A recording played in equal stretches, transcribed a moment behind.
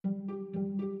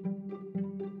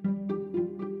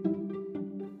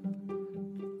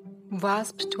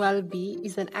WASP-12b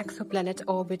is an exoplanet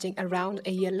orbiting around a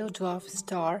yellow dwarf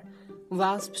star,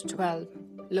 WASP-12,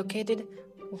 located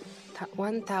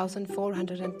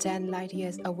 1,410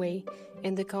 light-years away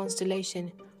in the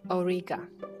constellation Auriga.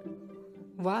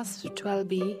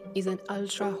 WASP-12b is an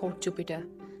ultra-hot Jupiter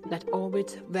that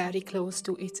orbits very close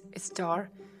to its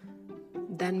star.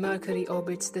 Then Mercury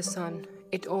orbits the Sun.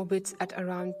 It orbits at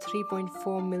around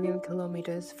 3.4 million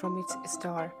kilometers from its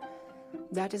star.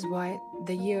 That is why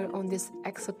the year on this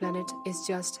exoplanet is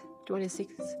just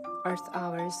 26 Earth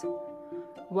hours.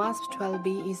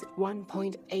 WASP-12b is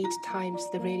 1.8 times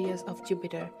the radius of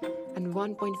Jupiter and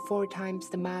 1.4 times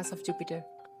the mass of Jupiter.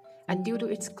 And due to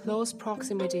its close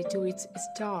proximity to its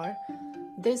star,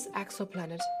 this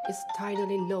exoplanet is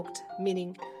tidally locked,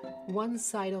 meaning one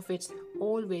side of it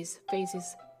always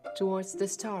faces towards the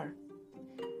star.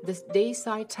 The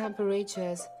day-side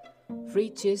temperatures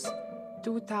reaches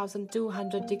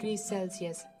 2,200 degrees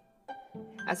Celsius.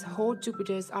 As hot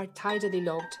Jupiters are tidally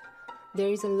locked, there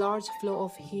is a large flow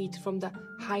of heat from the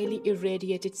highly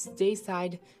irradiated day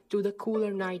side to the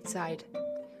cooler night side.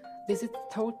 This is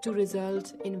thought to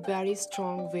result in very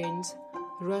strong winds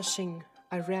rushing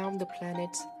around the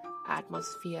planet's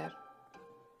atmosphere.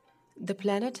 The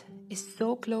planet is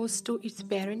so close to its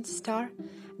parent star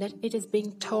that it is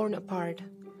being torn apart.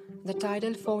 The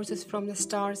tidal forces from the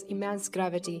star's immense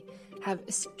gravity have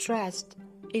stretched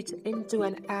it into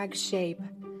an egg shape,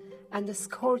 and the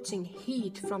scorching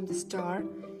heat from the star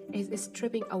is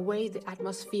stripping away the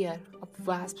atmosphere of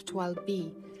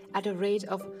WASP-12b at a rate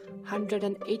of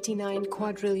 189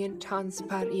 quadrillion tons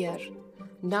per year.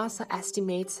 NASA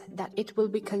estimates that it will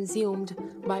be consumed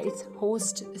by its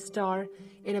host star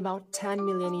in about 10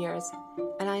 million years,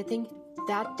 and I think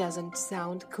that doesn't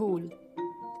sound cool.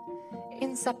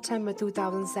 In September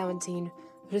 2017,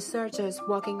 researchers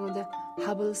working on the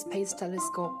Hubble Space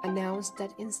Telescope announced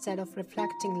that instead of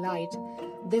reflecting light,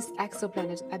 this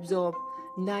exoplanet absorbs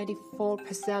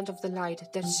 94% of the light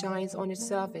that shines on its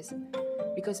surface.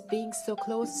 Because being so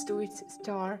close to its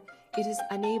star, it is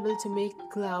unable to make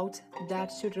clouds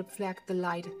that should reflect the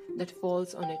light that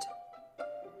falls on it.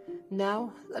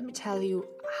 Now, let me tell you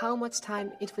how much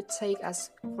time it would take us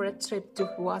for a trip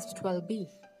to WASP-12b.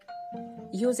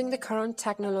 Using the current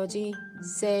technology,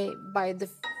 say by the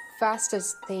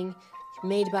fastest thing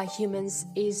made by humans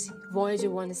is Voyager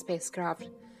 1 spacecraft,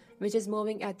 which is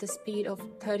moving at the speed of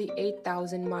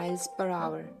 38,000 miles per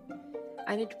hour.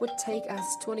 And it would take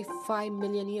us 25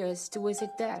 million years to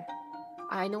visit there.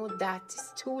 I know that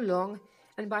is too long,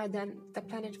 and by then the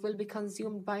planet will be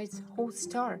consumed by its host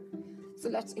star. So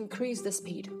let's increase the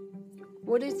speed.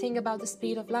 What do you think about the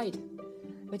speed of light,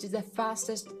 which is the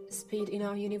fastest speed in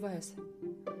our universe?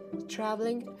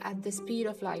 Traveling at the speed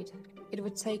of light, it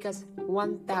would take us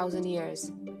 1,000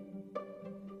 years.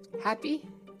 Happy?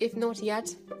 If not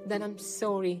yet, then I'm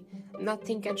sorry.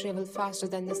 Nothing can travel faster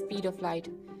than the speed of light.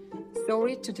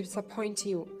 Sorry to disappoint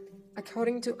you.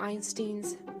 According to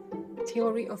Einstein's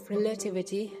theory of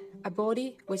relativity, a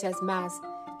body which has mass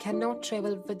cannot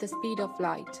travel with the speed of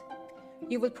light.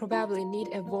 You will probably need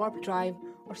a warp drive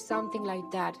or something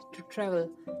like that to travel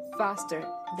faster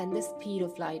than the speed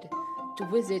of light to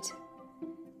visit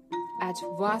at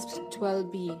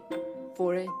WASP-12b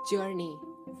for a journey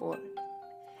for.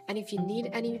 And if you need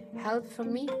any help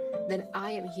from me, then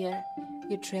I am here,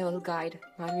 your travel guide,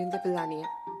 Marvinda Pilania.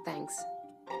 Thanks.